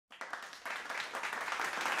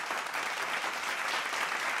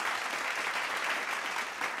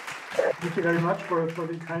Thank you very much for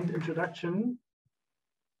the kind introduction,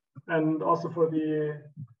 and also for the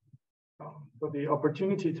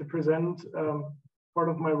opportunity to present part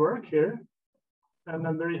of my work here. And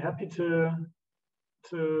I'm very happy to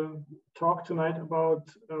talk tonight about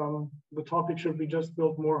the topic: should we just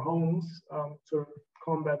build more homes to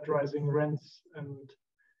combat rising rents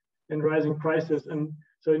and rising prices? And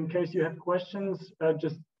so, in case you have questions,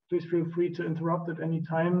 just please feel free to interrupt at any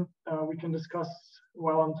time. We can discuss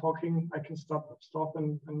while I'm talking. I can stop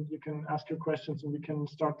and you can ask your questions, and we can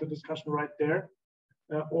start the discussion right there,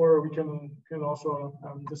 or we can also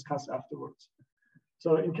discuss afterwards.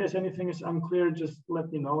 So in case anything is unclear, just let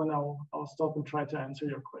me know, and I'll stop and try to answer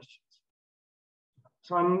your questions.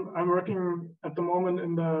 So I'm working at the moment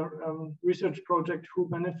in the research project Who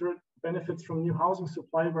benefits from new housing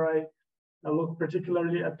supply, where I look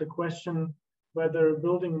particularly at the question whether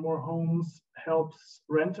building more homes helps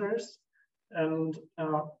renters, and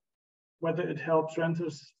whether it helps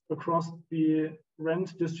renters across the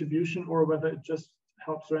rent distribution, or whether it just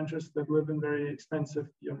helps renters that live in very expensive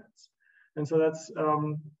units. And so that's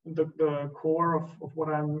the core of what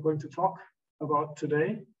I'm going to talk about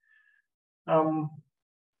today.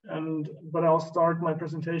 But I'll start my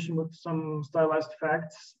presentation with some stylized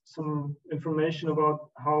facts, some information about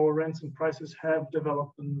how rents and prices have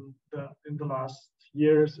developed in the last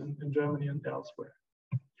years in Germany and elsewhere.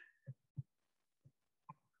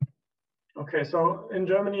 Okay, so in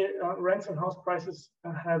Germany, rents and house prices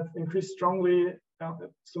have increased strongly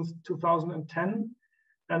since 2010.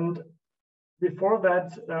 And before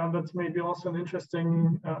that, that's maybe also an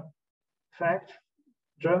interesting fact.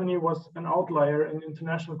 Germany was an outlier in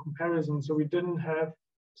international comparison, so we didn't have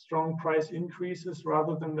strong price increases.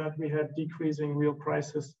 Rather than that, we had decreasing real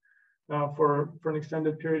prices for an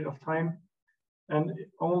extended period of time. And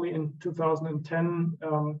only in 2010,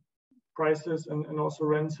 prices and also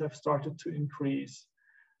rents have started to increase.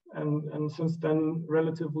 And since then,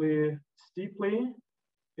 relatively steeply,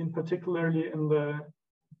 in particularly in the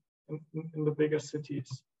bigger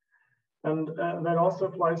cities. And that also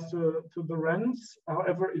applies to the rents.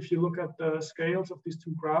 However, if you look at the scales of these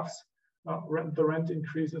two graphs, the rent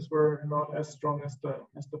increases were not as strong as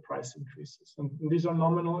the price increases. And these are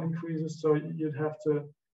nominal increases, so you'd have to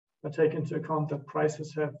take into account that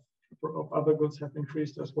prices of other goods have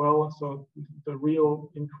increased as well. So the real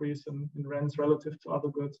increase in rents relative to other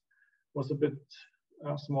goods was a bit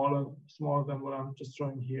smaller than what I'm just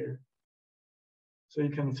showing here. So you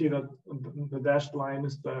can see that the dashed line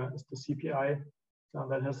is the CPI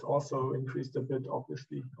that has also increased a bit,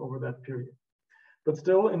 obviously, over that period. But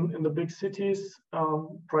still, in the big cities,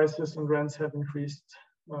 prices and rents have increased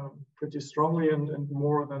pretty strongly and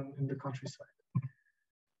more than in the countryside.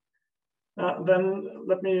 Then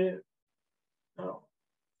let me,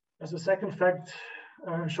 as a second fact,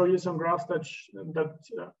 show you some graphs that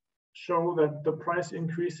show that the price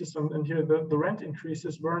increases and here the rent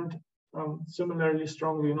increases weren't similarly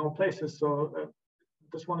strongly in all places. So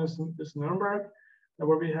this one is Nuremberg,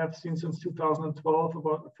 where we have seen since 2012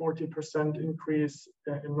 about a 40% increase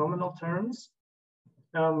in nominal terms.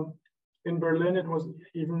 In Berlin, it was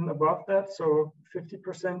even above that, so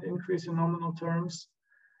 50% increase in nominal terms.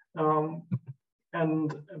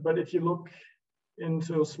 But if you look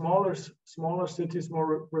into smaller cities,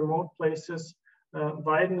 more remote places,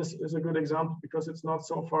 Weiden is a good example because it's not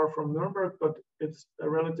so far from Nuremberg, but it's a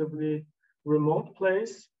relatively remote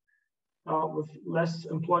place with less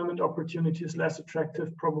employment opportunities, less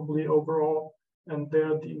attractive probably overall. And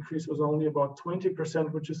there the increase was only about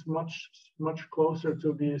 20%, which is much closer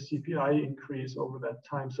to the CPI increase over that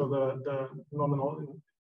time. So the nominal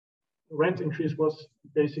rent increase was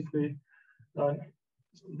basically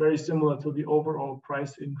very similar to the overall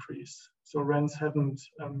price increase. So rents haven't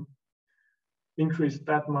increased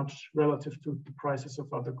that much relative to the prices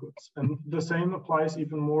of other goods. And the same applies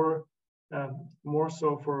even more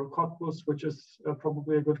so for Cottbus, which is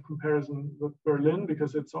probably a good comparison with Berlin,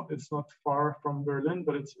 because it's not far from Berlin,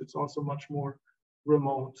 but it's also much more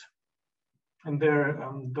remote. And there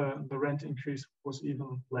the rent increase was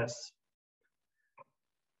even less.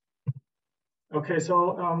 Okay,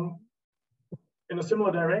 so in a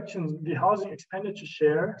similar direction, the housing expenditure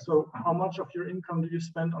share, so how much of your income do you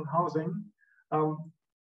spend on housing,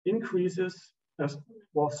 decreases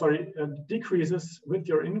with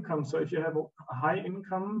your income. So if you have a high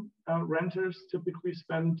income, renters typically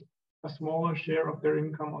spend a smaller share of their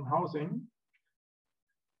income on housing.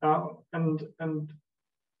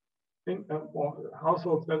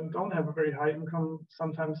 Households that don't have a very high income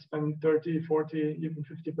sometimes spend 30, 40, even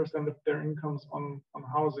 50% of their incomes on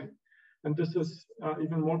housing. And this is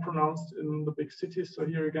even more pronounced in the big cities. So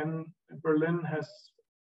here again, Berlin has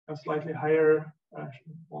a slightly higher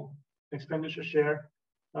expenditure share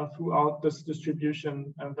throughout this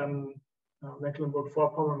distribution than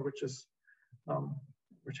Mecklenburg-Vorpommern,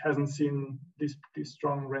 which hasn't seen these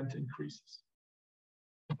strong rent increases.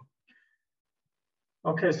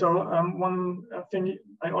 Okay, so one thing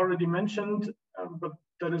I already mentioned, but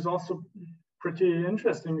that is also pretty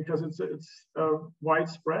interesting because it's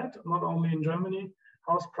widespread, not only in Germany.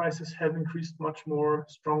 House prices have increased much more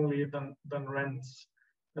strongly than rents.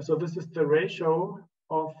 And so this is the ratio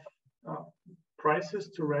of prices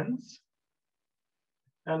to rents.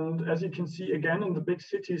 And as you can see, again, in the big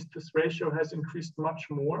cities, this ratio has increased much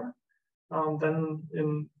more than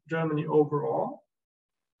in Germany overall.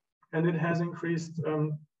 And it has increased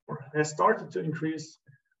or has started to increase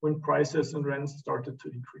when prices and rents started to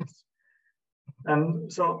increase.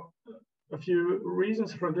 And so a few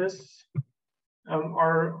reasons for this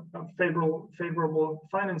are favorable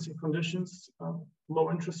financing conditions, low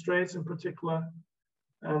interest rates in particular.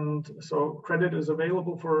 And so credit is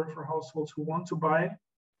available for households who want to buy.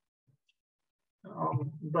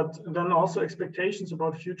 But then also expectations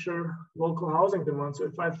about future local housing demand. So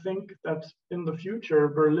if I think that in the future,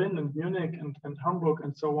 Berlin and Munich and Hamburg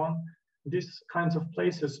and so on, these kinds of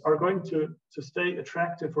places are going to stay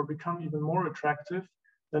attractive or become even more attractive,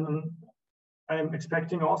 then I am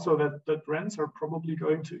expecting also that rents are probably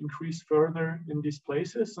going to increase further in these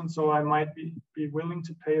places. And so I might be willing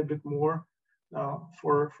to pay a bit more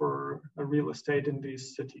for a real estate in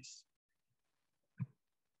these cities.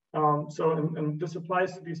 And this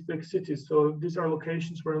applies to these big cities. So these are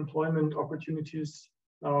locations where employment opportunities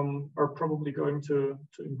are probably going to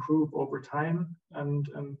improve over time, and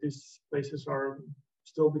these places are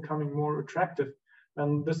still becoming more attractive.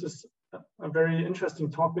 And this is a very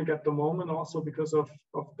interesting topic at the moment, also because of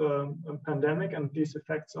the pandemic and these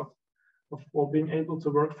effects of being able to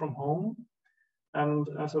work from home. And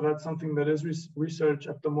so that's something that is research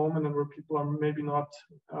at the moment, and where people are maybe not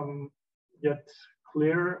yet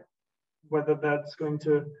clear whether that's going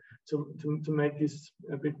to make these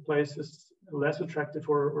big places less attractive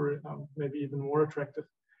or maybe even more attractive.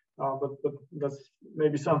 But that's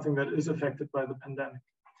maybe something that is affected by the pandemic.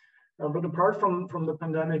 But apart from the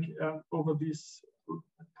pandemic, over these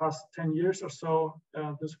past 10 years or so,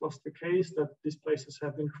 this was the case, that these places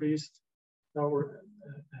have increased or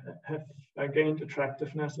have gained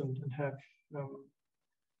attractiveness and have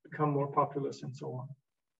become more populous and so on.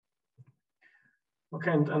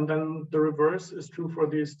 Okay, and then the reverse is true for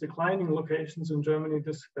these declining locations in Germany.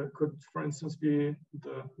 This could, for instance, be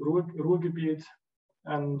the Ruhrgebiet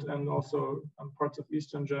and also parts of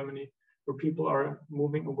Eastern Germany, where people are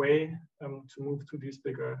moving away to move to these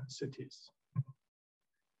bigger cities.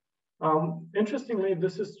 Interestingly,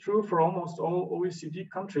 this is true for almost all OECD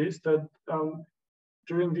countries, that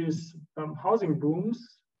during these housing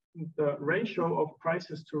booms, the ratio of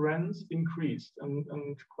prices to rents increased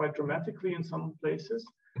and quite dramatically in some places.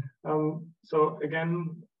 So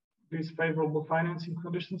again, these favorable financing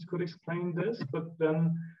conditions could explain this, but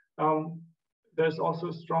then there's also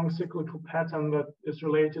a strong cyclical pattern that is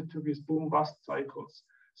related to these boom-bust cycles.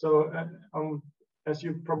 So as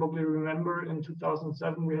you probably remember, in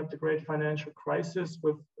 2007, we had the great financial crisis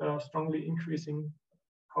with strongly increasing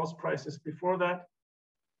house prices before that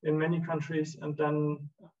in many countries, and then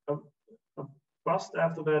a bust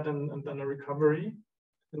after that, and then a recovery.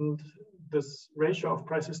 And this ratio of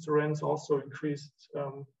prices to rents also increased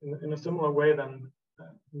in a similar way than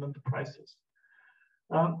the prices.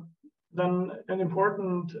 Then an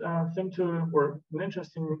important thing or an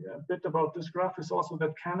interesting bit about this graph is also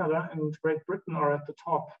that Canada and Great Britain are at the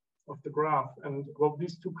top of the graph. And well,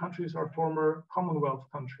 these two countries are former Commonwealth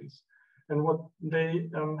countries. And what they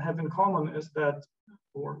have in common is that,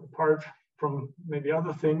 or apart from maybe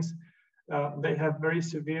other things, they have very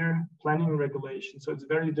severe planning regulations. So it's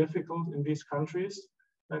very difficult in these countries,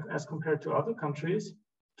 as compared to other countries,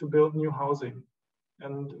 to build new housing.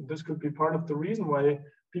 And this could be part of the reason why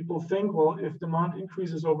people think, well, if demand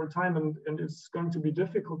increases over time and it's going to be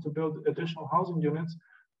difficult to build additional housing units,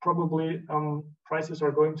 probably prices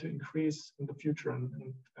are going to increase in the future.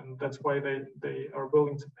 And that's why they are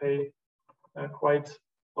willing to pay quite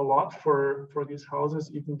a lot for these houses,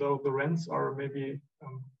 even though the rents are maybe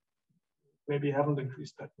haven't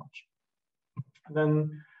increased that much.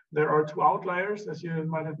 Then there are two outliers, as you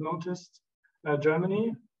might have noticed.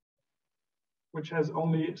 Germany, which has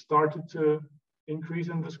only started to increase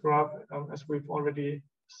in this graph, as we've already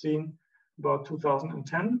seen, about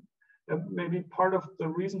 2010. Maybe part of the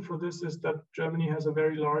reason for this is that Germany has a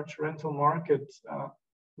very large rental market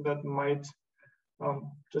that might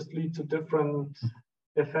just lead to different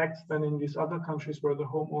effects than in these other countries, where the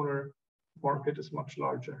homeowner market is much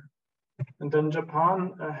larger. And then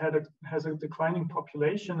Japan has a declining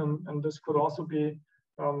population, and this could also be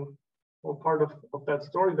well, part of that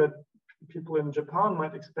story, that people in Japan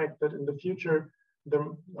might expect that in the future there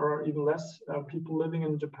are even less people living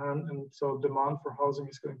in Japan, and so demand for housing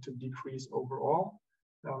is going to decrease overall.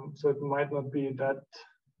 So it might not be that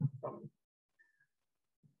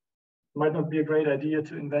might not be a great idea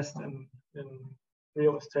to invest in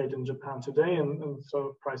real estate in Japan today, and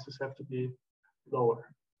so prices have to be lower.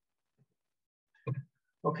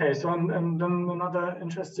 Okay, so and then another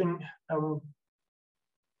interesting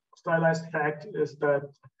stylized fact is that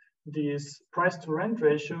these price to rent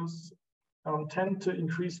ratios tend to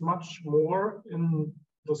increase much more in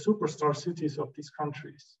the superstar cities of these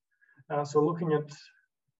countries. So looking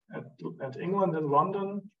at England and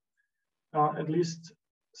London, at least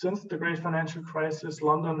since the great financial crisis,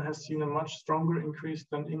 London has seen a much stronger increase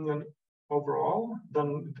than England overall.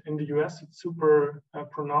 Than in the US, it's super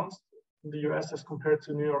pronounced in the US as compared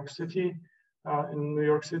to New York City. In New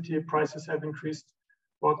York City, prices have increased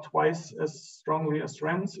about twice as strongly as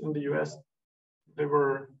rents. In the US, they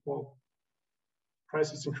were, well,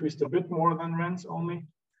 prices increased a bit more than rents only.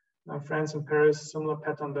 France and Paris, similar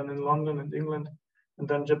pattern than in London and England. And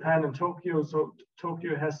then Japan and Tokyo. So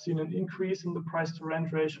Tokyo has seen an increase in the price to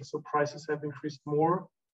rent ratio. So prices have increased more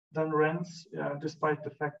than rents, despite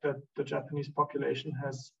the fact that the Japanese population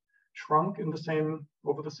has shrunk in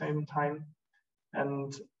over the same time.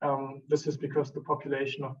 And this is because the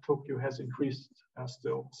population of Tokyo has increased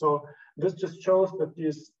still. So this just shows that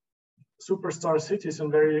these superstar cities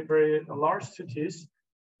and very, very large cities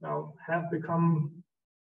now have become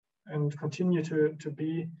and continue to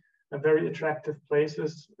be very attractive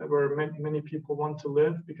places where many people want to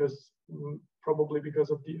live, because probably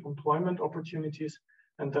because of the employment opportunities,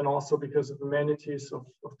 and then also because of amenities of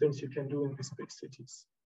things you can do in these big cities.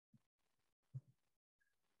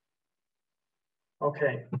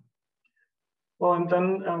 Okay. Well, and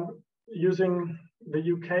then using the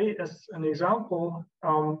UK as an example,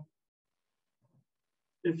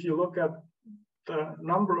 if you look at the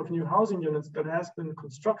number of new housing units that has been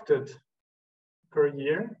constructed per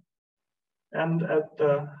year, and at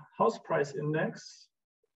the house price index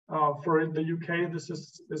for the UK, this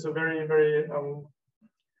is a very, very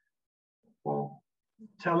well,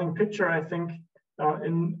 telling picture, I think.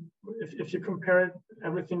 If you compare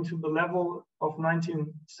everything to the level of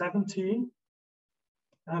 1970,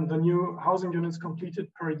 and the new housing units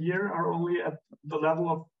completed per year are only at the level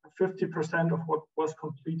of 50% of what was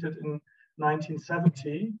completed in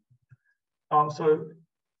 1970. So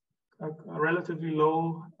a relatively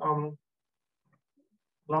low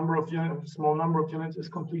small number of units is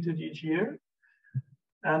completed each year.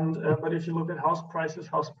 And but if you look at house prices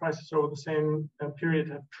over the same period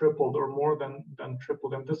have tripled or more than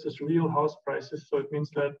tripled. And this is real house prices. So it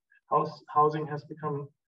means that housing has become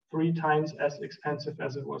 3 times as expensive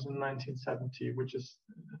as it was in 1970, which is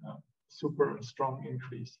a super strong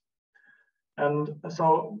increase. And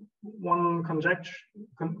so one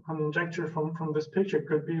conjecture from this picture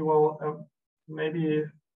could be, well, maybe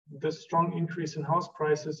this strong increase in house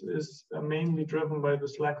prices is mainly driven by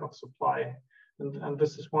this lack of supply. And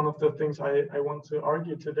this is one of the things I want to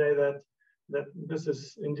argue today, that this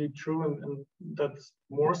is indeed true, and that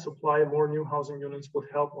more supply, more new housing units would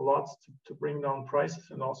help a lot to bring down prices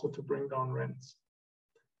and also to bring down rents.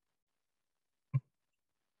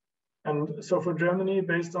 And so for Germany,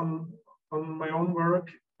 based on my own work,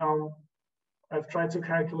 I've tried to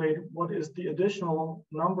calculate what is the additional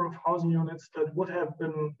number of housing units that would have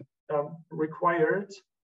been required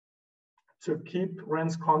to keep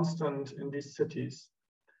rents constant in these cities.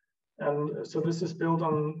 And so this is built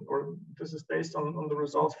on, or this is based on the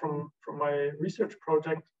results from my research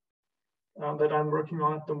project that I'm working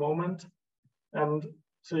on at the moment. And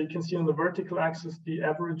so you can see on the vertical axis, the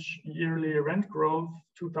average yearly rent growth,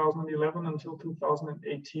 2011 until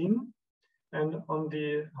 2018. And on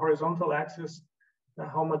the horizontal axis,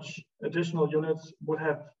 how much additional units would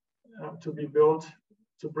have to be built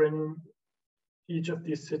to bring each of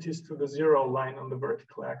these cities to the 0 line on the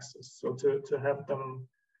vertical axis. So to have them,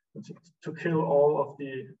 to kill all of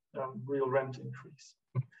the real rent increase.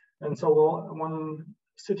 And so one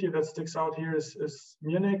city that sticks out here is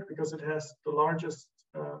Munich, because it has the largest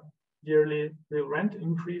yearly real rent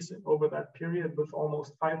increase over that period, with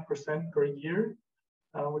almost 5% per year,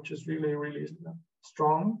 which is really, really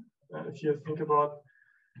strong. If you think about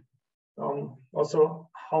also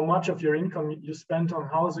how much of your income you spend on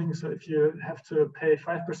housing. So if you have to pay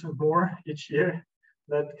 5% more each year,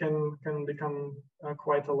 that can become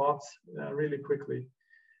quite a lot really quickly.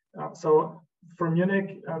 So for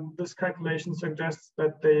Munich, this calculation suggests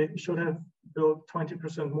that they should have built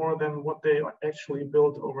 20% more than what they actually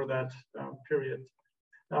built over that period.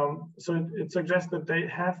 So it suggests that they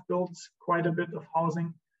have built quite a bit of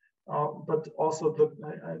housing, but also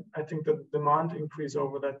I think the demand increased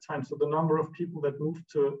over that time. So the number of people that moved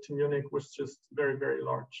to Munich was just very, very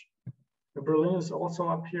large. Berlin is also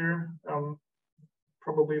up here.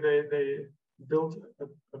 Probably they built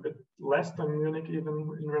a bit less than Munich, even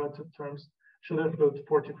in relative terms. Should have built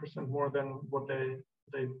 40% more than what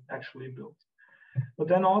they actually built. But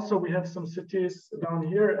then also we have some cities down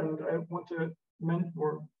here, and I want to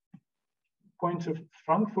point to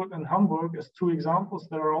Frankfurt and Hamburg as two examples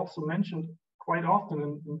that are also mentioned quite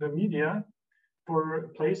often in the media for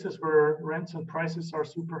places where rents and prices are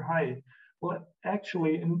super high. Well,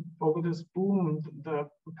 actually, over this boom, the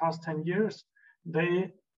past 10 years,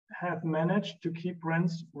 they have managed to keep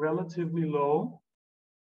rents relatively low.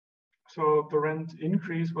 So the rent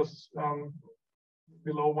increase was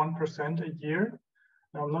below 1% a year.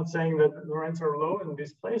 Now, I'm not saying that the rents are low in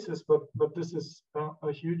these places, but this is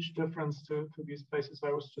a huge difference to these places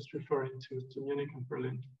I was just referring to Munich and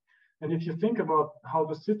Berlin. And if you think about how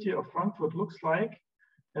the city of Frankfurt looks like,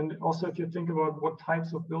 and also if you think about what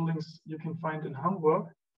types of buildings you can find in Hamburg,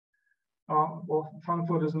 well,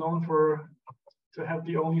 Frankfurt is known to have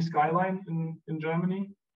the only skyline in Germany,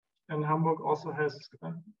 and Hamburg also has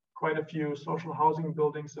quite a few social housing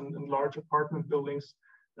buildings and large apartment buildings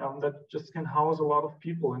that just can house a lot of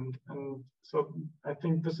people. And so I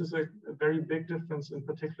think this is a very big difference in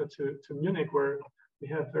particular to Munich, where we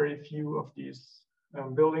have very few of these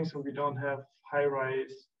buildings, and we don't have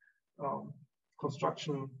high-rise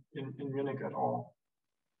construction in Munich at all.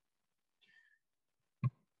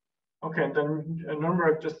 Okay, and then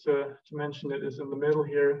Nuremberg, just to mention it, is in the middle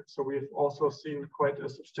here. So we've also seen quite a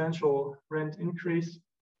substantial rent increase.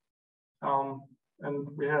 And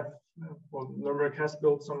we have, well, Nuremberg has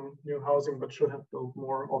built some new housing, but should have built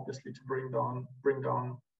more, obviously, to bring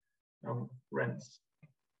down rents.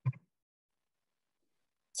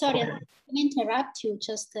 Sorry, okay. I can interrupt you.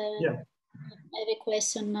 Just yeah. I have a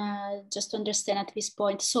question just to understand at this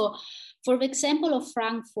point. So, for the example of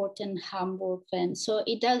Frankfurt and Hamburg, then, so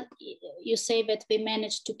it does. You say that they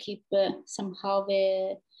managed to keep somehow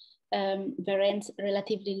the rents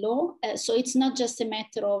relatively low. So it's not just a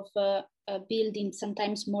matter of building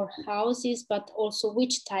sometimes more houses, but also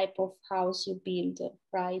which type of house you build,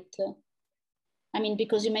 right? I mean,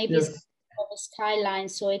 because you may be yes. of a skyline,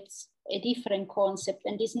 so it's a different concept,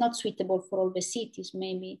 and it's not suitable for all the cities,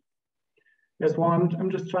 maybe. Yes, well,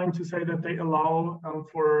 I'm just trying to say that they allow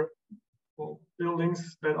for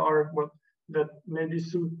buildings that are that maybe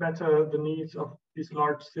suit better the needs of these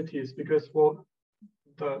large cities, because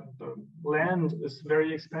the land is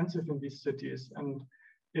very expensive in these cities, and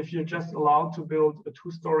if you're just allowed to build a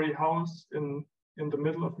 2-story house in the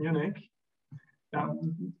middle of Munich,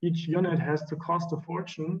 each unit has to cost a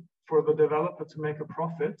fortune for the developer to make a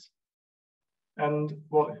profit. And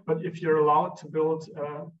but if you're allowed to build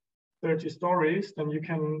 30 stories, then you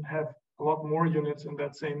can have a lot more units in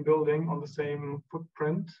that same building on the same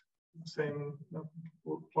footprint, same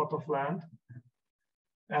plot of land,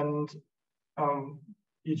 and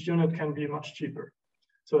each unit can be much cheaper.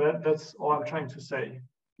 So that's all I'm trying to say.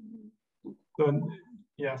 So,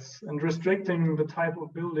 yes, and restricting the type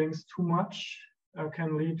of buildings too much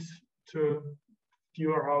can lead to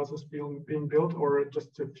fewer houses being built, or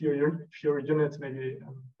just to fewer units. Maybe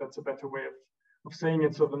that's a better way of saying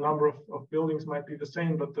it. So the number of buildings might be the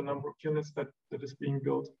same, but the number of units that is being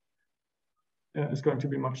built is going to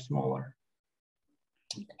be much smaller.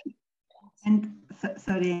 And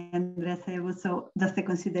sorry, Andreas, I also just a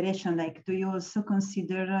consideration, like, do you also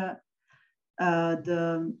consider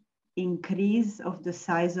the increase of the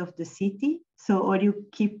size of the city? So, or you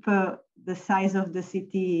keep the size of the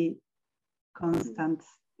city constant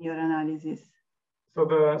in your analysis? So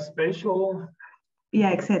the spatial...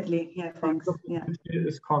 Yeah, exactly. Yeah, thanks. Yeah.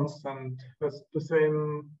 Is constant. That's the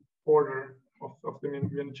same order of the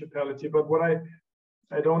municipality. But what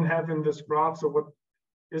I don't have in this graph, so what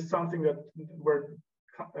is something where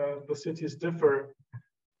the cities differ.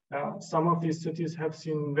 Some of these cities have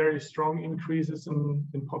seen very strong increases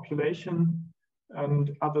in population,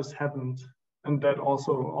 and others haven't. And that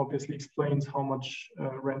also obviously explains how much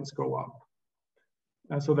rents go up.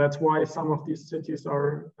 So that's why some of these cities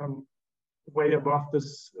are way above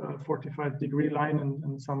this 45-degree line,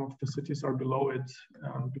 and some of the cities are below it,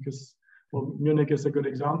 because, well, Munich is a good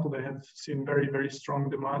example. They have seen very, very strong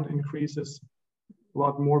demand increases, a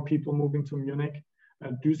lot more people moving to Munich.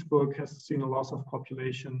 Duisburg has seen a loss of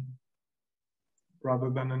population rather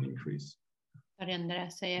than an increase. Sorry,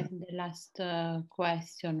 Andreas, I have the last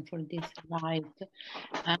question for this slide.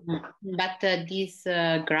 But this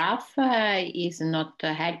graph is not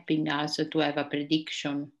helping us to have a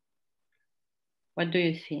prediction. What do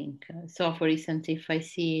you think? So, for instance, if I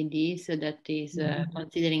see this, that is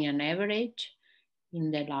considering an average in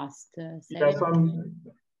the last 7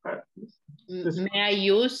 years. May I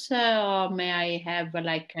use, or may I have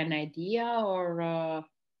like an idea, or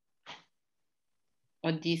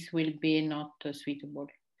this will be not suitable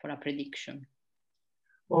for a prediction?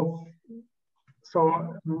 Well,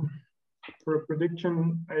 so for a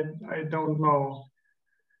prediction, I don't know,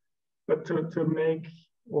 but to make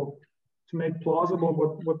plausible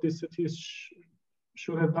what these cities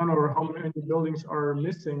should have done, or how many buildings are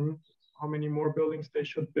missing, how many more buildings they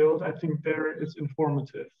should build, I think there is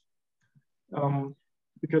informative,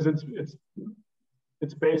 because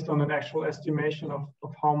it's based on an actual estimation of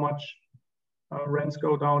how much rents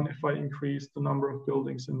go down if I increase the number of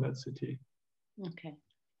buildings in that city. Okay.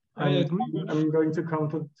 I'm going to come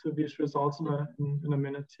to these results in a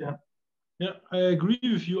minute. Yeah. Yeah, I agree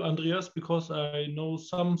with you, Andreas, because I know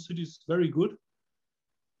some cities very good.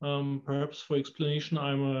 Perhaps for explanation,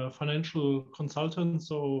 I'm a financial consultant,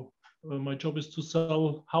 so my job is to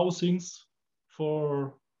sell housings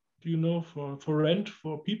for rent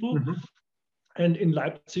for people. Mm-hmm. And in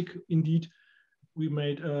Leipzig, indeed, we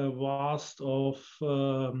made a vast of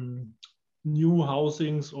new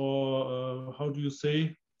housings, or how do you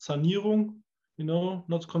say, Sanierung,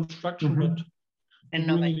 not construction, mm-hmm. but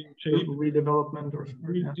redevelopment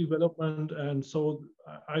redevelopment. And so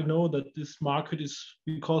I know that this market is,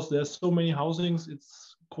 because there's so many housings,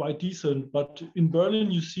 it's quite decent. But in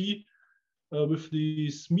Berlin, you see with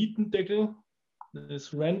this Mietendeckel,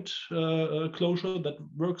 this rent closure that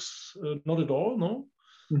works not at all, no?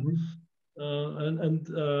 Mm-hmm.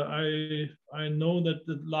 I know that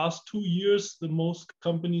the last 2 years, the most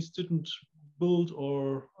companies didn't build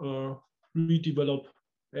or redevelop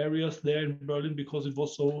areas there in Berlin because it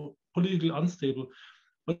was so politically unstable.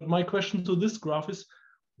 But my question to this graph is,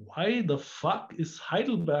 why the fuck is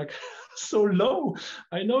Heidelberg so low?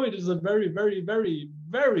 I know it is a very, very, very,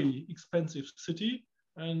 very expensive city,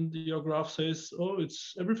 and your graph says, oh,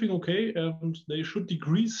 it's everything okay, and they should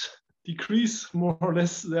decrease more or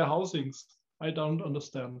less their housings. I don't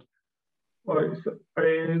understand. Well,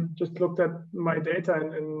 I just looked at my data,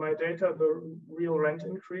 and in my data, the real rent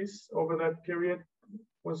increase over that period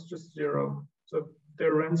was just 0. So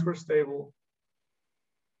their rents were stable.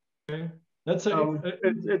 Okay. That's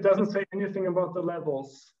it doesn't say anything about the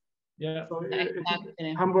levels. Yeah. So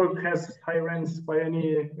Hamburg has high rents by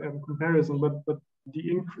any comparison, but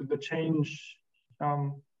the change,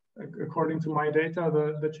 according to my data,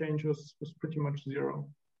 the change was pretty much 0.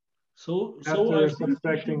 So after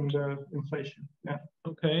subtracting the inflation. Yeah.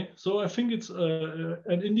 Okay. So I think it's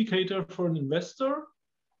an indicator for an investor.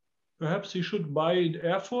 Perhaps you should buy in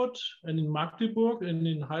Erfurt and in Magdeburg and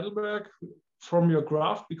in Heidelberg from your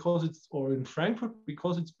graph, because it's, or in Frankfurt,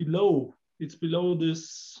 because it's below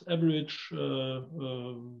this average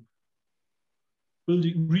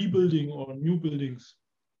rebuilding or new buildings.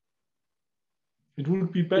 It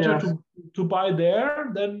would be better to buy there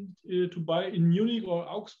than to buy in Munich or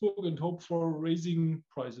Augsburg and hope for raising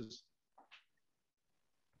prices.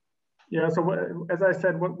 Yeah, so as I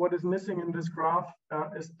said, what is missing in this graph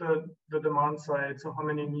is the demand side. So how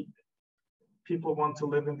many people want to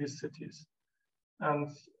live in these cities?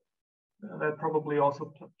 And that probably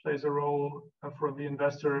also plays a role for the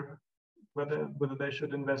investor, whether they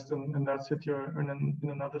should invest in that city or in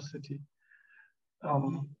another city.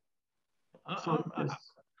 I'm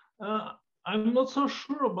not so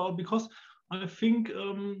sure about, because I think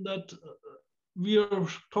that we are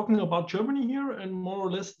talking about Germany here, and more or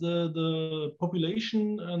less the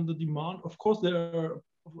population and the demand. Of course, there are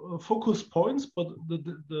focus points, but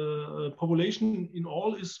the population in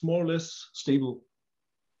all is more or less stable.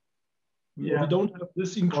 Yeah. We don't have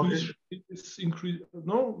this increase.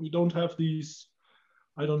 No, we don't have these.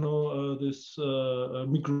 I don't know, this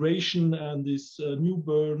migration and this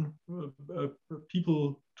newborn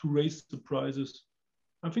people to raise the prices.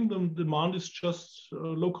 I think the demand is just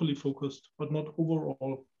locally focused, but not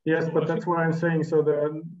overall. Yes, so but that's what I'm saying. So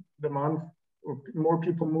the demand, more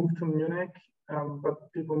people move to Munich,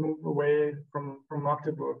 but people move away from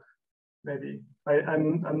Magdeburg. Maybe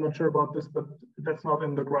I'm not sure about this, but that's not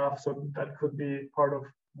in the graph. So that could be part of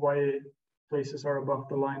why places are above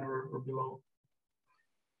the line or below.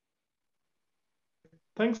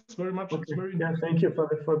 Thanks very much. Okay. Yeah, thank you for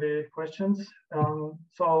the questions.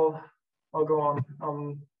 So I'll go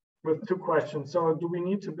on with 2 questions. So do we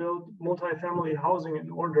need to build multifamily housing in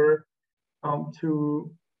order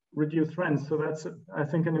to reduce rents? So that's, I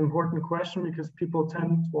think, an important question, because people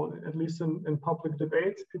tend, well, at least in public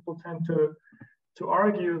debates, people tend to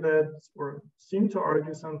argue that, or seem to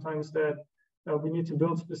argue sometimes, that we need to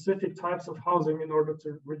build specific types of housing in order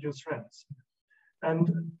to reduce rents.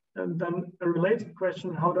 And then a related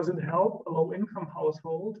question, how does it help a low-income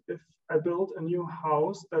household if I build a new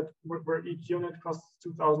house where each unit costs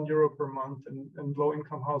 2,000 euro per month, and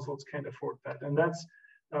low-income households can't afford that? And that's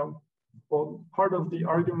well, part of the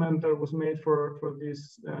argument that was made for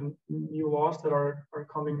these new laws that are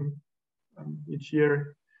coming each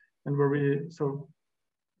year, and where we, so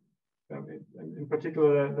in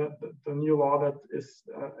particular the new law that is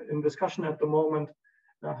in discussion at the moment,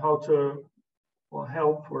 how to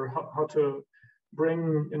help, or how to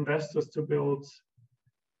bring investors to build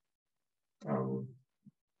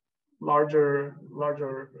larger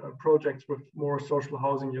projects with more social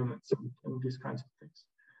housing units and these kinds of things.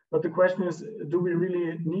 But the question is, do we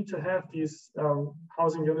really need to have these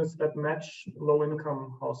housing units that match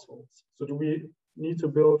low-income households? So do we need to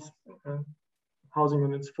build housing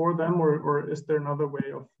units for them, or is there another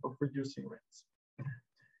way of reducing rents?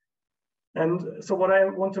 And so what I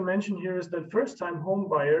want to mention here is that first-time home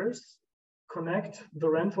buyers connect the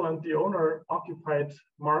rental and the owner-occupied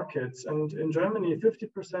markets. And in Germany,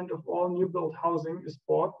 50% of all new build housing is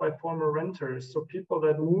bought by former renters. So people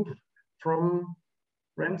that move from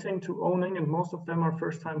renting to owning, and most of them are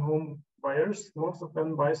first-time home buyers. Most of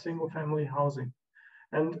them buy single-family housing.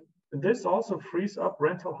 And this also frees up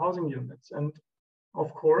rental housing units. And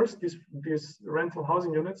of course, these rental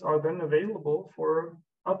housing units are then available for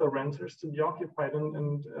other renters to be occupied.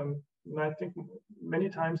 And I think many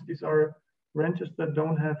times these are renters that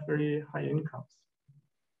don't have very high incomes.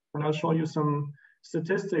 And I'll show you some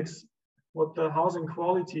statistics, what the housing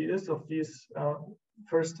quality is of these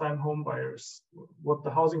first-time home buyers, what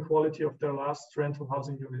the housing quality of their last rental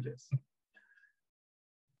housing unit is.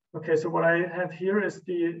 Okay, so what I have here is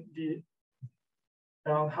the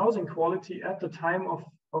housing quality at the time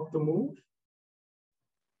of the move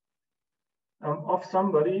of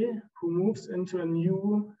somebody who moves into a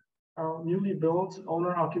newly built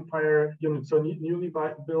owner-occupier unit, so newly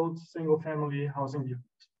built single-family housing unit.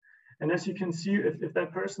 And as you can see, if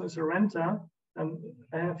that person is a renter, and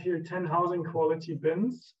I have here 10 housing quality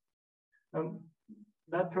bins,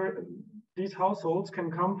 these households can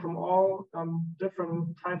come from all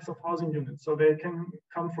different types of housing units. So they can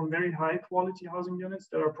come from very high quality housing units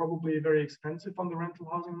that are probably very expensive on the rental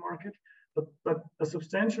housing market, but a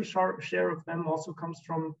substantial share of them also comes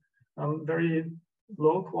from very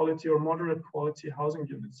low quality or moderate quality housing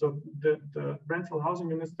units. So the rental housing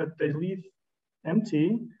units that they leave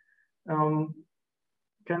empty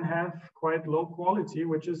can have quite low quality,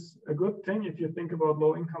 which is a good thing if you think about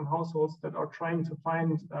low income households that are trying to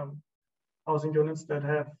find housing units that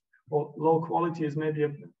have, well, low quality is maybe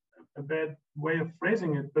a bad way of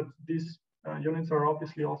phrasing it, but these units are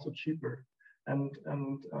obviously also cheaper. And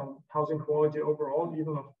housing quality overall,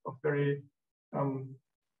 even of very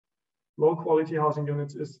low quality housing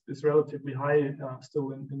units is relatively high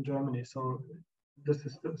still in Germany. So this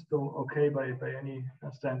is still okay by any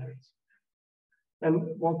standards.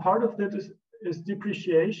 And well, part of that is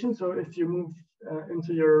depreciation. So if you move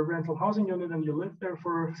into your rental housing unit and you live there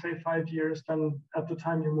for, say, 5 years, then at the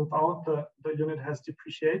time you move out, the unit has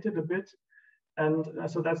depreciated a bit. And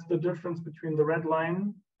so that's the difference between the red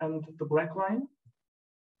line and the black line.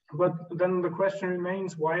 But then the question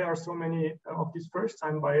remains, why are so many of these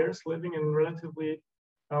first-time buyers living in relatively,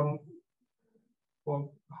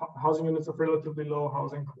 housing units of relatively low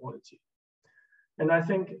housing quality? And I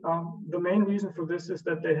think the main reason for this is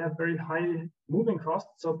that they have very high moving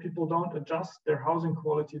costs, so people don't adjust their housing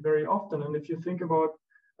quality very often. And if you think about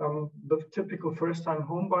the typical first-time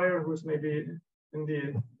home buyer who's maybe in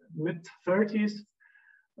the mid-30s,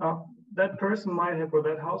 that person might have, or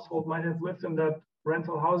that household might have lived in that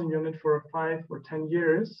rental housing unit for 5 or 10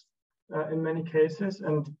 years in many cases.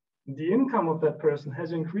 And the income of that person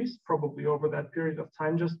has increased probably over that period of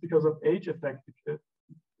time just because of age effect,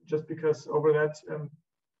 just because over that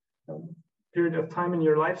period of time in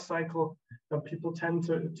your life cycle, people tend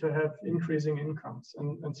to have increasing incomes.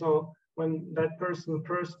 And so when that person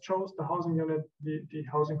first chose the housing unit, the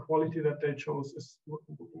housing quality that they chose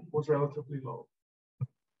was relatively low.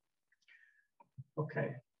 Okay,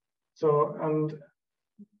 so and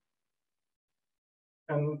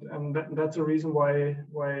that's a reason why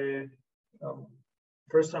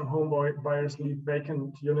first-time home buyers leave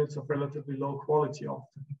vacant units of relatively low quality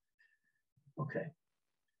often. Okay,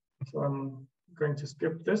 so I'm going to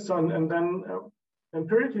skip this one, and then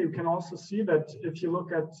empirically you can also see that if you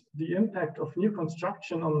look at the impact of new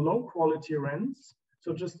construction on low quality rents,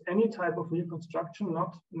 so just any type of new construction,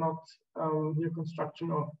 not new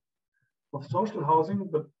construction of social housing,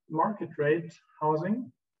 but market rate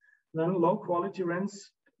housing, then low quality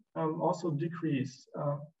rents also decrease.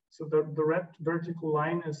 So the red vertical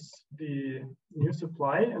line is the new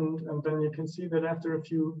supply, and then you can see that after a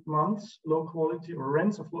few months, low quality or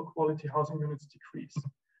rents of low quality housing units decrease.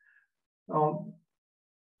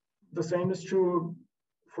 The same is true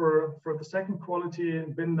for the second quality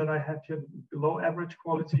bin that I have here, below average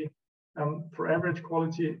quality. For average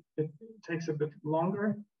quality, it takes a bit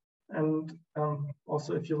longer. And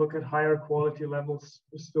also, if you look at higher quality levels,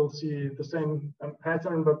 you still see the same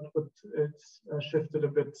pattern, but it's shifted a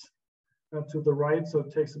bit to the right, so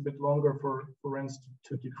it takes a bit longer for rents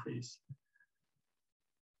to decrease.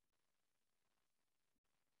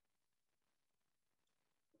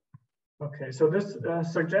 Okay, so this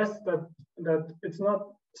suggests that it's not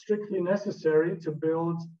strictly necessary to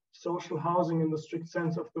build social housing in the strict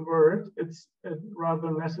sense of the word. It's rather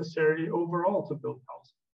necessary overall to build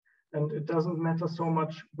housing. And it doesn't matter so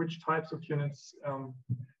much which types of units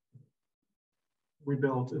we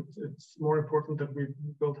build. It's more important that we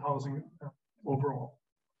build housing overall.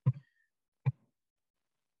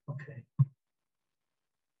 Okay.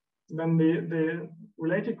 Then the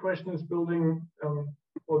related question is building,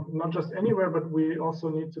 well, not just anywhere, but we also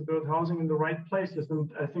need to build housing in the right places. And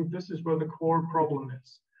I think this is where the core problem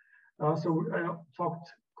is. So I talked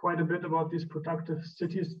quite a bit about these productive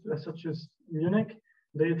cities, such as Munich.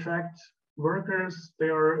 They attract workers, they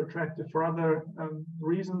are attractive for other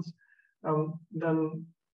reasons than,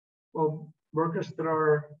 well, workers that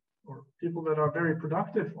are, or people that are very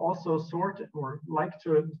productive also sort or like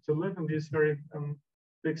to live in these very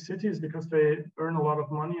big cities because they earn a lot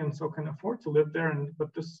of money and so can afford to live there.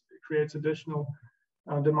 But this creates additional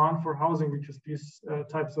demand for housing because these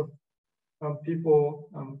types of people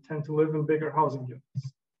tend to live in bigger housing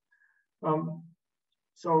units.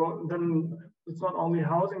 So then it's not only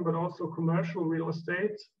housing, but also commercial real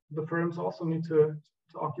estate. The firms also need to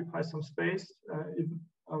occupy some space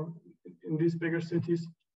in these bigger cities.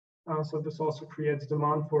 So this also creates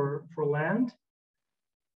demand for land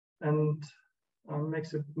and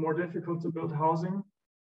makes it more difficult to build housing.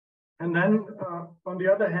 And then on the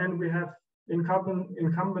other hand, we have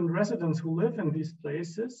incumbent residents who live in these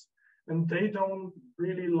places, and they don't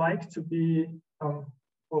really like to be,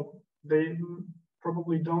 well, they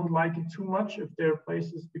probably don't like it too much if their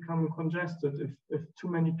places become congested, if too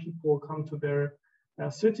many people come to their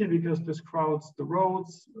city, because this crowds the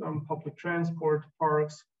roads, public transport,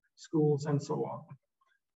 parks, schools, and so on.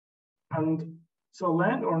 And so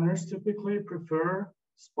landowners typically prefer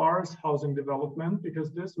sparse housing development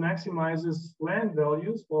because this maximizes land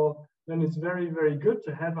values. Well, then it's very, very good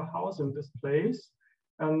to have a house in this place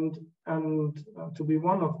and to be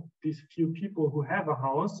one of these few people who have a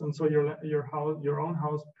house. And so your own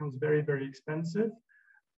house becomes very, very expensive.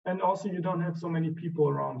 And also you don't have so many people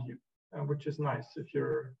around you, which is nice if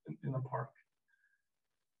you're in a park.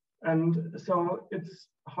 And so it's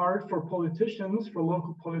hard for politicians, for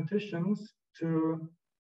local politicians, to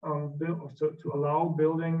allow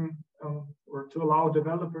building or to allow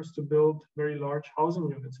developers to build very large housing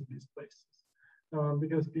units in these places,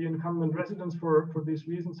 because the incumbent residents, for these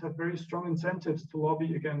reasons, have very strong incentives to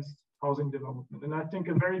lobby against housing development. And I think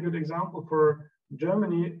a very good example for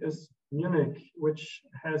Germany is Munich, which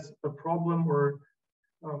has a problem or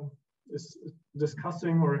is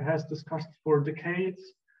discussing or has discussed for decades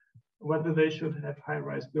whether they should have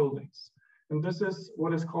high-rise buildings. And this is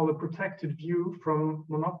what is called a protected view from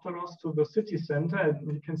Monopteros to the city center.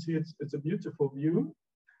 And you can see it's a beautiful view.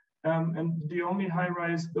 And the only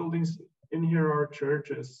high-rise buildings in here are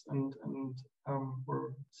churches and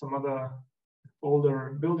or some other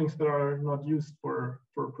older buildings that are not used for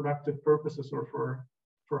productive purposes or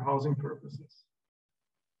for housing purposes.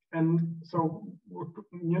 And so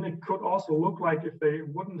Munich could also look like if they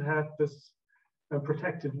wouldn't have this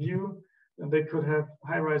protected view, and they could have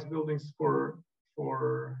high-rise buildings for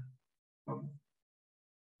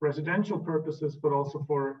residential purposes, but also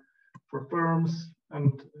for firms,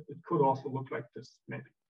 and it could also look like this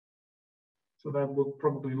maybe. So that will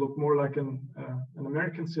probably look more like an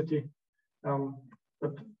American city,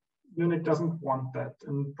 but Munich doesn't want that,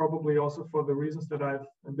 and probably also for the reasons that I've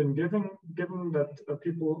been given that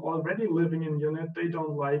people already living in Munich, they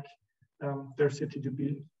don't like their city to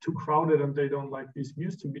be too crowded, and they don't like these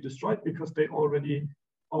views to be destroyed because they already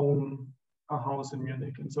own a house in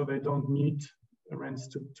Munich, and so they don't need rents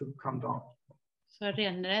to come down. Sorry,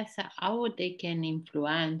 Andreas, how they can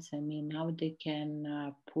influence, I mean, how they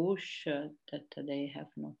can push that they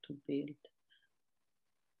have not to build?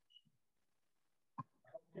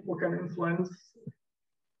 People can influence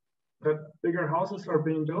that bigger houses are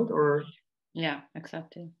being built, or? Yeah,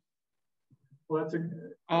 exactly. Well, that's a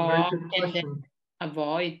or very good can they question.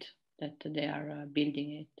 avoid that they are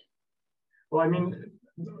building it? Well, I mean,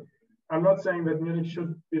 I'm not saying that Munich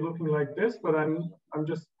should be looking like this, but I'm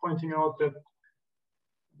just pointing out that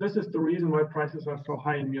this is the reason why prices are so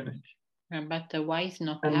high in Munich. But why is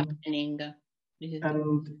not happening?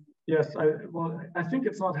 Yes, I think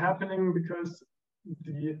it's not happening because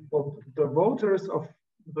the voters of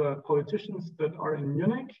the politicians that are in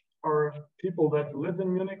Munich are people that live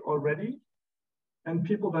in Munich already, and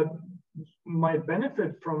people that might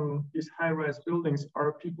benefit from these high-rise buildings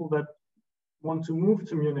are people that want to move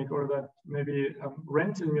to Munich or that maybe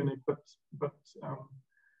rent in Munich, but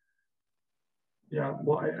yeah,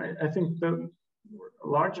 well, I think the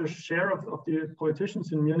larger share of the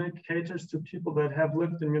politicians in Munich caters to people that have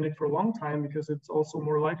lived in Munich for a long time, because it's also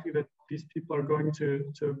more likely that these people are going to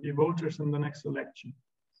be voters in the next election.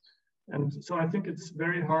 And so I think it's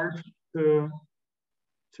very hard to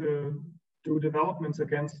do developments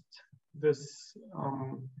against this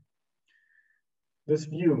this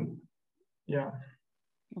view. Yeah.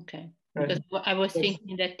 Okay. Because I was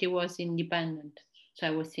thinking that it was independent. So I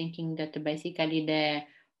was thinking that basically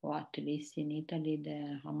or at least in Italy,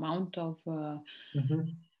 the amount of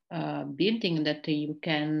building that you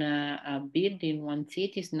can build in one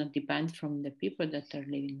city is not depends from the people that are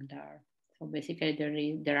living there. So basically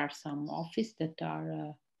there are some offices that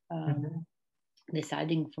are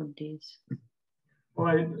deciding for this.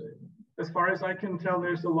 Well, as far as I can tell,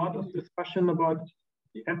 there's a lot of discussion about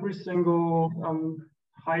every single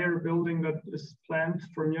higher building that is planned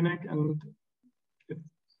for Munich, and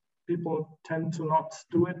people tend to not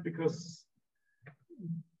do it because,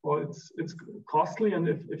 well, it's costly, and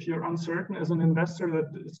if you're uncertain as an investor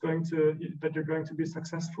that you're going to be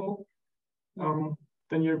successful,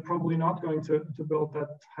 then you're probably not going to build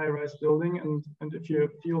that high-rise building. And if you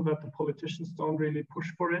feel that the politicians don't really push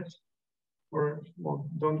for it, or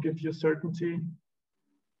don't give you certainty,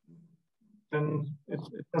 then it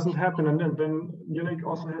doesn't happen. And then Munich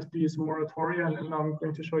also has these moratoria, and I'm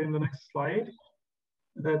going to show you in the next slide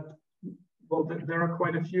that, well, there are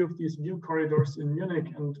quite a few of these view corridors in Munich.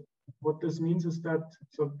 And what this means is that,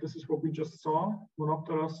 so this is what we just saw,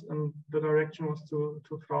 Monopteros, and the direction was to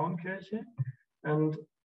Frauenkirche. And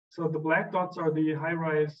so the black dots are the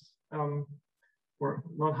high-rise, or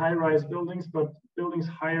not high-rise buildings, but buildings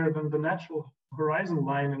higher than the natural horizon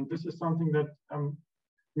line. And this is something that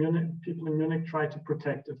people in Munich try to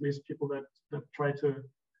protect, at least people that try to,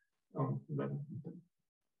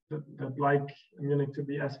 that like Munich to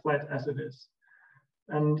be as flat as it is.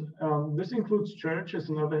 And this includes churches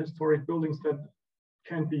and other historic buildings that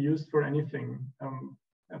can't be used for anything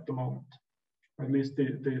at the moment. Or at least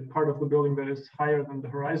the part of the building that is higher than the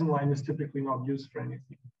horizon line is typically not used for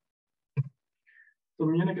anything. So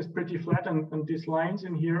Munich is pretty flat, and these lines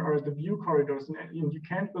in here are the view corridors, and you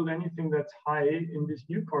can't build anything that's high in these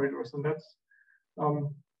view corridors, and that's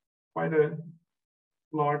quite a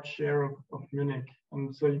large share of Munich.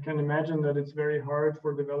 And so you can imagine that it's very hard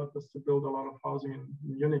for developers to build a lot of housing in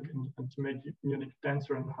Munich and to make Munich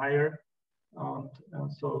denser and higher.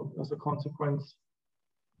 And so as a consequence,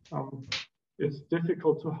 it's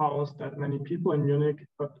difficult to house that many people in Munich,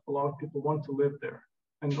 but a lot of people want to live there.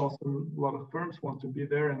 And also a lot of firms want to be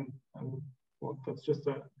there, and well, that's just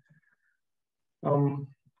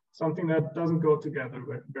something that doesn't go together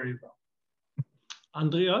very well.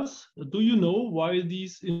 Andreas, do you know why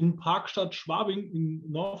these in Parkstadt Schwabing in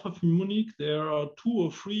north of Munich, there are 2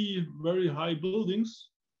 or 3 very high buildings,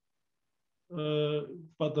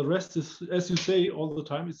 but the rest is, as you say all the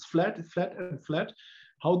time, it's flat and flat.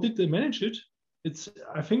 How did they manage it?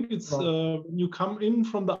 I think it's you come in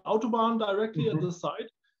from the Autobahn directly at the side.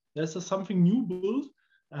 There's something new built,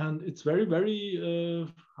 and it's very, very.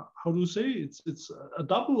 How do you say? It's a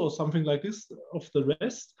double or something like this of the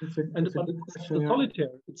rest. It's solitaire.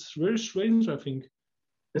 It's very strange, I think.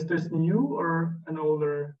 Is this new or an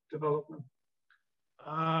older development?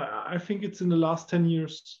 I think it's in the last 10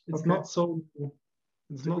 years. It's not so.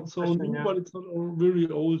 It's not so new, but it's not really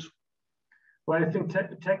old. Well, I think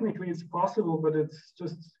technically it's possible, but it's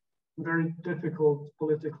just very difficult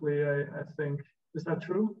politically, I think. Is that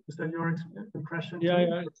true? Is that your impression?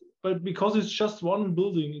 Yeah. But because it's just one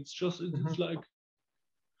building, it's like,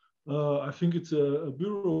 I think it's a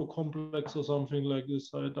bureau complex or something like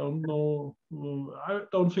this. I don't know. I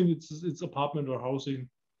don't think it's apartment or housing,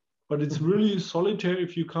 but it's really solitary.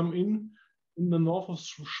 If you come in the north of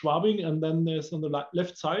Schwabing, and then there's on the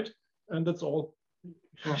left side, and that's all.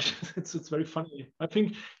 Yeah. It's very funny. I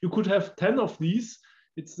think you could have 10 of these.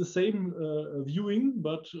 It's the same viewing,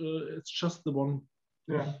 but it's just the one.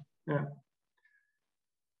 Yeah. Yeah.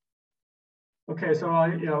 Okay, so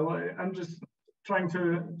I'm just trying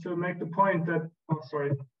to make the point that,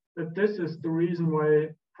 that this is the reason why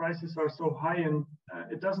prices are so high, and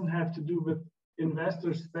it doesn't have to do with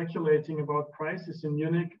investors speculating about prices in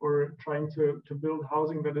Munich or trying to build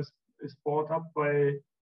housing that is bought up by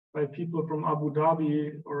people from Abu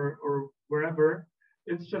Dhabi or wherever.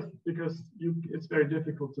 It's just because it's very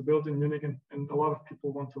difficult to build in Munich, and a lot of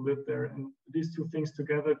people want to live there. And these two things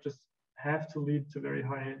together just have to lead to very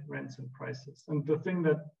high rents and prices. And the thing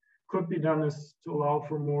that could be done is to allow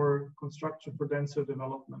for more construction for denser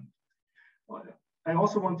development. I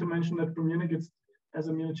also want to mention that for Munich, as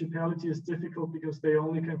a municipality, it's difficult because they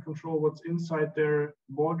only can control what's inside their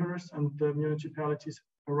borders, and the municipalities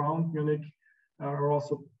around Munich are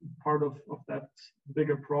also part of that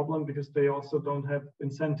bigger problem because they also don't have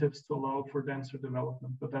incentives to allow for denser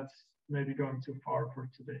development, but that's maybe going too far for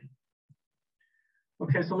today.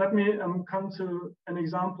 Okay, so let me come to an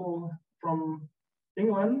example from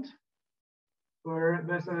England, where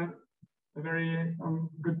there's a very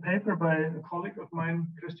good paper by a colleague of mine,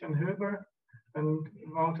 Christian Hilber and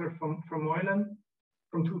Wouter from Meulen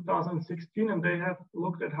from 2016, and they have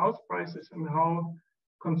looked at house prices and how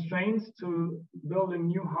constraints to building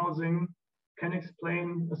new housing can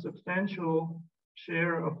explain a substantial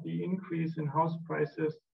share of the increase in house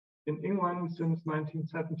prices in England since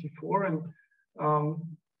 1974. And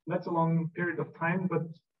that's a long period of time, but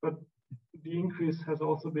the increase has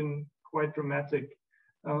also been quite dramatic.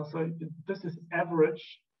 So this is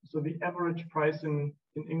average, so the average price in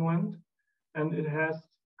England, and it has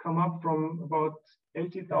come up from about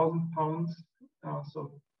 £80,000,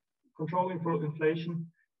 so controlling for inflation,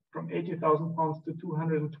 from £80,000 to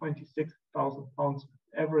 £226,000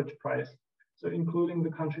 average price. So including the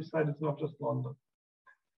countryside, it's not just London.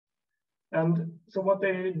 And so what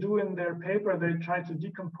they do in their paper, they try to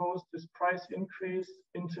decompose this price increase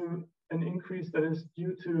into an increase that is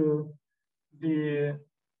due to the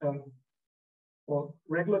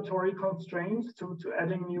regulatory constraints to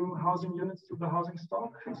adding new housing units to the housing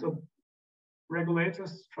stock. So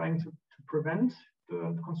regulators trying to prevent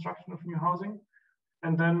the construction of new housing,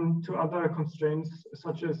 and then to other constraints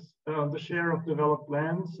such as the share of developed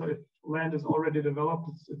land. So if land is already developed,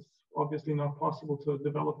 it's obviously not possible to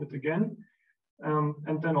develop it again.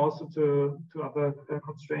 And then also to other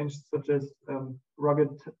constraints such as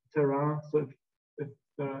rugged terrain. So if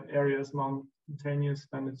the area is mountainous,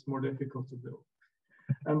 then it's more difficult to build.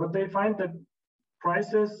 But they find that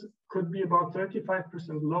prices could be about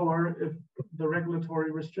 35% lower if the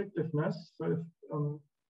regulatory restrictiveness, so if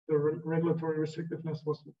the regulatory restrictiveness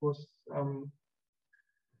was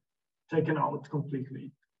taken out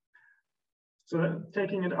completely. So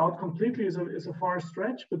taking it out completely is a far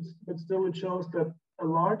stretch, but still it shows that a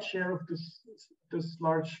large share of this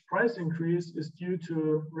large price increase is due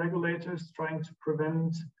to regulators trying to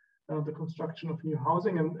prevent the construction of new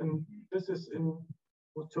housing. And this is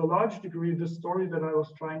to a large degree the story that I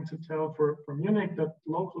was trying to tell for Munich, that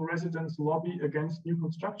local residents lobby against new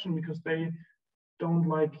construction because they don't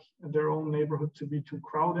like their own neighborhood to be too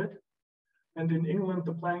crowded. And in England,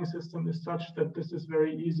 the planning system is such that this is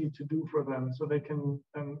very easy to do for them. So they can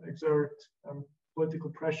exert political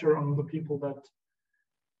pressure on the people that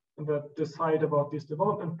decide about these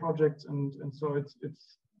development projects. And so it's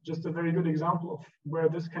just a very good example of where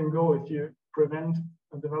this can go. If you prevent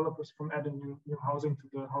developers from adding new housing to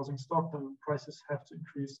the housing stock, then prices have to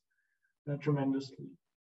increase tremendously.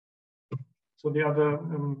 So the other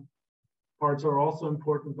parts are also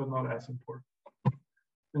important, but not as important.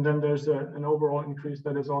 And then there's an overall increase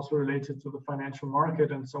that is also related to the financial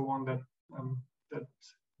market and so on that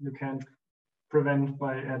you can't prevent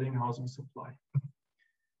by adding housing supply.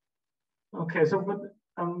 Okay, so but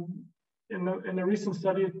in a recent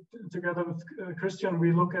study together with Christian,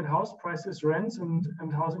 we look at house prices, rents, and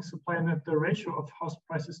housing supply, and at the ratio of house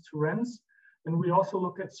prices to rents. And we also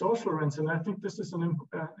look at social rents, and I think this is an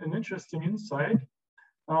interesting insight.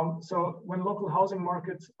 So when local housing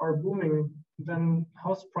markets are booming, then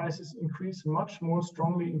house prices increase much more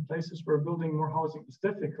strongly in places where building more housing is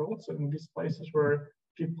difficult. So in these places where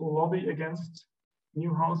people lobby against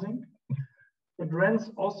new housing. But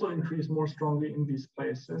rents also increase more strongly in these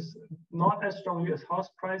places, not as strongly as house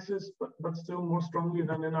prices, but still more strongly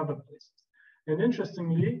than in other places. And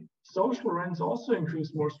interestingly, social rents also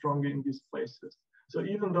increase more strongly in these places. So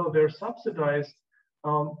even though they're subsidized,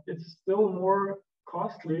 it's still more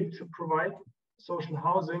costly to provide social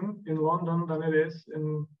housing in London than it is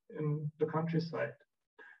in the countryside.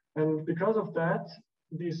 And because of that,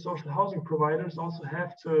 these social housing providers also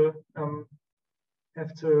have to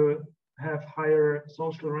have higher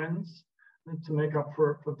social rents to make up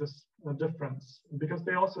for this difference, because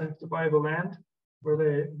they also have to buy the land where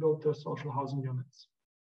they build the social housing units.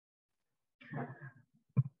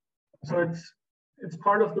 So it's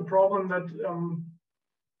part of the problem that,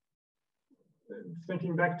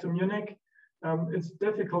 thinking back to Munich, it's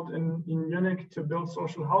difficult in Munich to build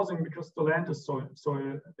social housing because the land is so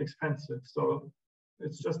expensive. So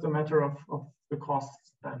it's just a matter of the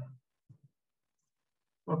costs then.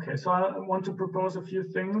 Okay, so I want to propose a few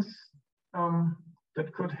things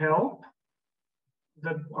that could help,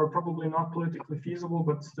 that are probably not politically feasible,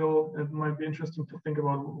 but still it might be interesting to think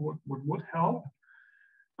about what would help.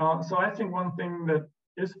 So I think one thing that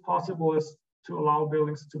is possible is to allow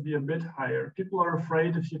buildings to be a bit higher. People are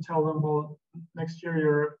afraid if you tell them, well, next year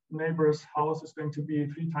your neighbor's house is going to be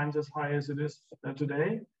 3 times as high as it is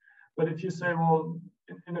today. But if you say, well,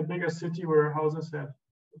 in a bigger city where houses have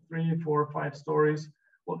 3, 4, 5 stories,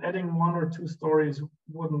 well, adding 1 or 2 stories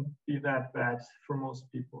wouldn't be that bad for most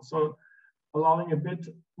people. So allowing a bit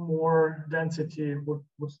more density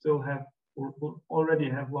would still have, or would already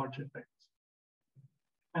have, large effects.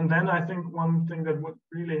 And then I think one thing that would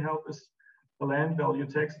really help is the land value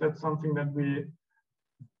tax. That's something that we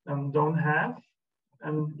don't have.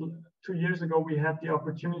 And 2 years ago, we had the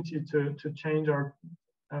opportunity to change our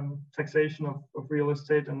taxation of real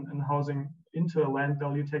estate and housing into a land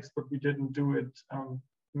value tax, but we didn't do it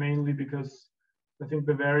mainly because I think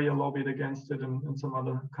Bavaria lobbied against it, and some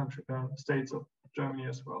other states of Germany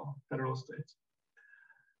as well, federal states.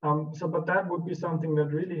 But that would be something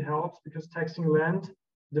that really helps, because taxing land,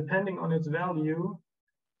 depending on its value,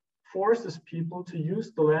 forces people to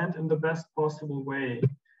use the land in the best possible way.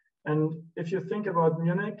 And if you think about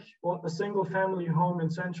Munich, well, a single family home in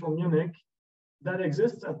central Munich, that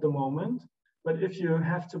exists at the moment. But if you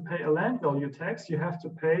have to pay a land value tax, you have to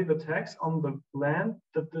pay the tax on the land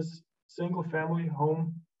that this single family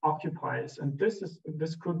home occupies. And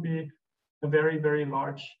this could be a very, very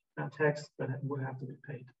large tax that would have to be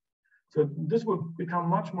paid. So this would become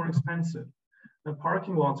much more expensive. The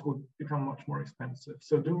parking lots would become much more expensive.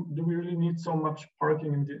 So do we really need so much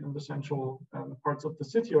parking in the central parts of the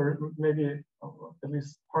city, or maybe at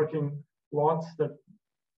least parking lots that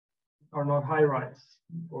are not high-rise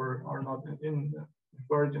or are not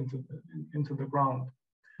buried into the ground?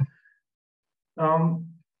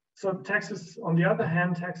 So taxes, on the other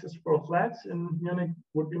hand, taxes for flats in Munich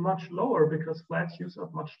would be much lower, because flats use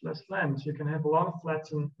up much less land. You can have a lot of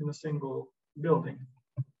flats in a single building.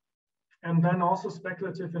 And then also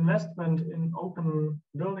speculative investment in open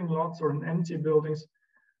building lots or in empty buildings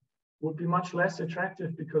would be much less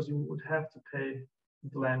attractive, because you would have to pay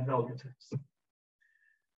the land value tax.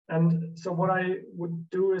 And so what I would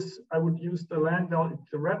do is I would use the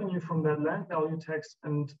revenue from that land value tax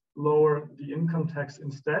and lower the income tax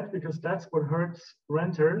instead, because that's what hurts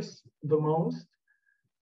renters the most.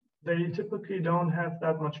 They typically don't have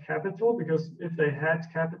that much capital, because if they had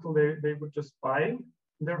capital, they would just buy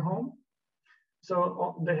their home.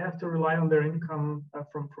 So they have to rely on their income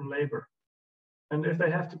from labor. And if they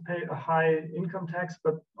have to pay a high income tax,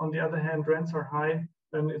 but on the other hand, rents are high,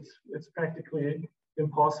 then it's practically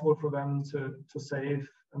impossible for them to save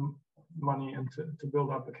money and to build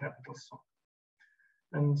up a capital stock.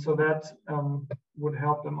 And so that would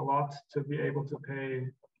help them a lot to be able to pay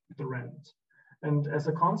the rent. And as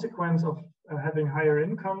a consequence of having higher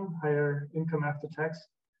income after tax,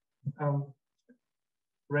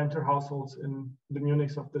 renter households in the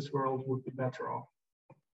Munichs of this world would be better off.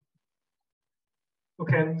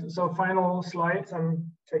 Okay, and so final slides. I'm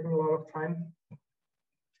taking a lot of time.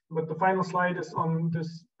 But the final slide is on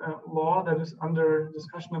this law that is under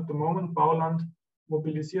discussion at the moment, Bauland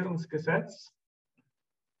Mobilisierungsgesetz.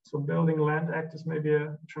 So Building Land Act is maybe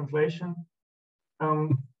a translation.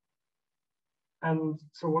 And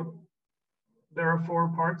so there are 4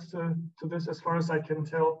 parts to this, as far as I can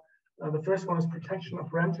tell. The first one is protection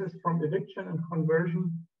of renters from eviction and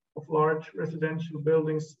conversion of large residential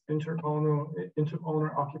buildings into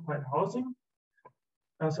owner-occupied housing.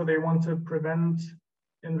 So they want to prevent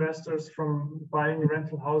investors from buying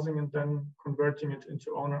rental housing and then converting it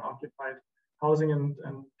into owner-occupied housing.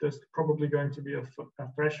 And there's probably going to be a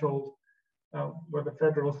threshold where the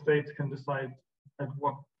federal states can decide at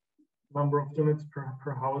what number of units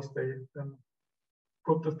per house they then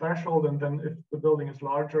put the threshold, and then if the building is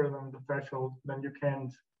larger than the threshold, then you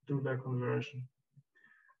can't do the conversion.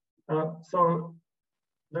 So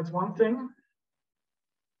that's one thing.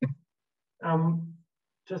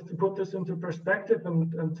 Just to put this into perspective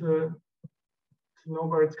and to know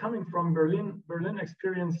where it's coming from, Berlin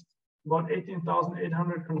experienced about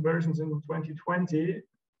 18,800 conversions in 2020,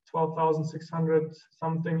 12,600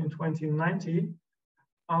 something in 2019.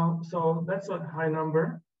 So that's a high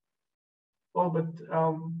number. Well, but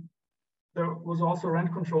there was also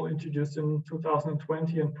rent control introduced in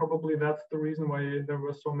 2020, and probably that's the reason why there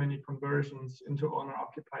were so many conversions into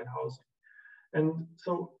owner-occupied housing. And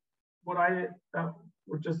so what I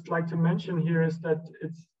would just like to mention here is that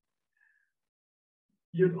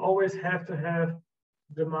you'd always have to have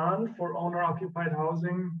demand for owner-occupied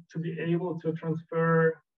housing to be able to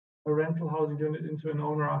transfer a rental housing unit into an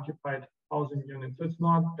owner-occupied housing unit. So it's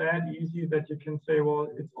not that easy that you can say, well,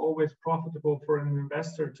 it's always profitable for an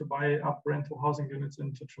investor to buy up rental housing units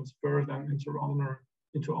and to transfer them into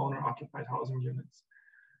owner-occupied housing units.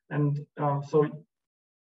 And so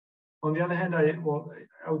on the other hand, I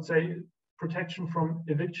would say protection from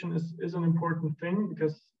eviction is an important thing,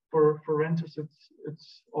 because for renters,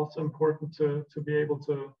 it's also important to be able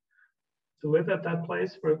to live at that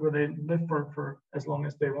place where they live for as long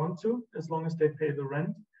as they want to, as long as they pay the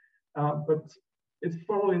rent. But it's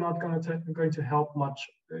probably not going to help much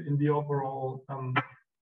in the overall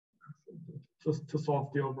to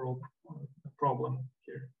solve the overall problem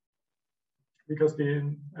here, because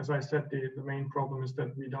as I said, the main problem is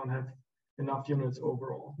that we don't have enough units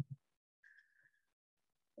overall.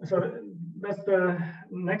 So that's the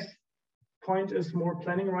next point, is more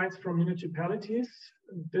planning rights for municipalities.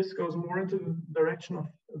 This goes more into the direction of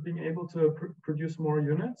being able to produce more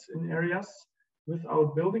units in areas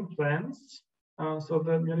without building plans. So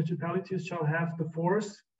the municipalities shall have the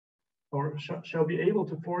force, or shall be able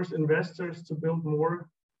to force investors to build more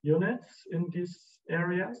units in these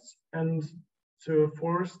areas, and to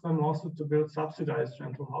force them also to build subsidized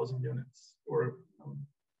rental housing units, or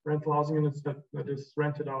rental housing units that is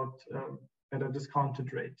rented out at a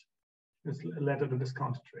discounted rate, is let at a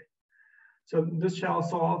discounted rate. So this shall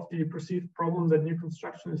solve the perceived problem that new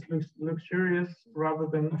construction is luxurious rather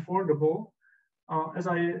than affordable. As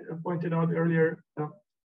I pointed out earlier,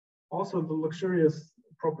 also the luxurious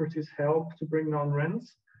properties help to bring down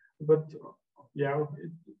rents, but yeah,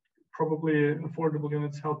 probably affordable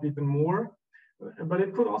units help even more. But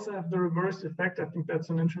it could also have the reverse effect. I think that's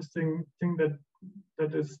an interesting thing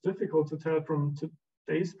that is difficult to tell from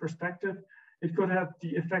today's perspective. It could have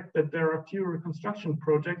the effect that there are fewer construction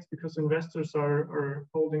projects because investors are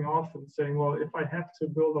holding off and saying, well, if I have to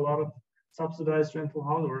build a lot of subsidized rental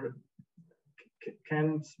housing, or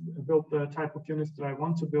can't build the type of units that I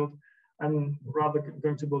want to build, I'm rather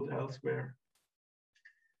going to build elsewhere.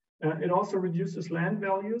 It also reduces land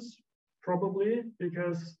values, probably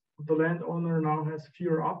because the landowner now has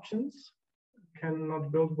fewer options,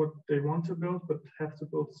 cannot build what they want to build, but have to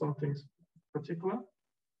build something particular.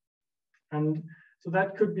 And so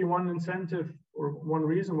that could be one incentive or one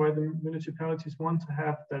reason why the municipalities want to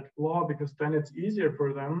have that law, because then it's easier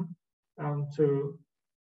for them to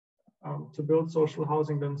build social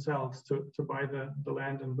housing themselves, to buy the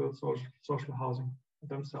land and build social housing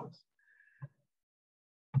themselves.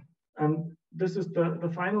 And this is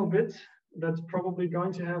the final bit that's probably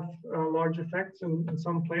going to have large effects in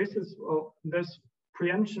some places. Well, there's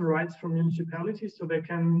preemption rights for municipalities, so they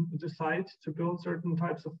can decide to build certain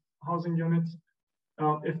types of housing units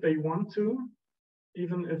if they want to,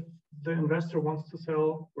 even if the investor wants to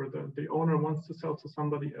sell, or the owner wants to sell to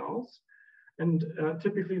somebody else. And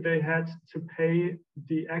typically they had to pay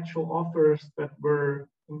the actual offers that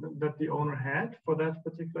the owner had for that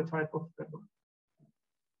particular type of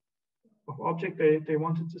object they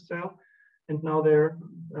wanted to sell. And now they're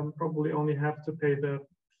probably only have to pay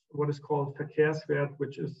what is called Verkehrswert,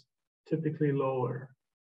 which is typically lower.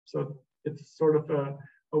 So it's sort of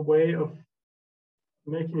a way of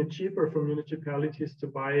making it cheaper for municipalities to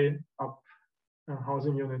buy up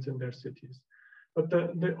housing units in their cities. But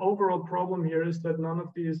the overall problem here is that none of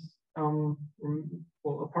these, well,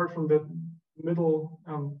 apart from the middle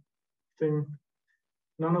thing,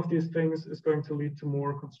 none of these things is going to lead to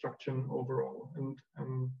more construction overall.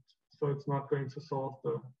 And so it's not going to solve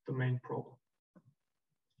the main problem.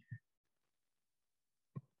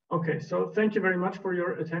 Okay, so thank you very much for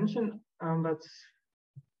your attention. That's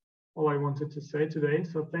all I wanted to say today.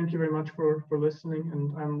 So thank you very much for listening,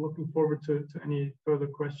 and I'm looking forward to any further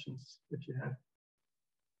questions if you have.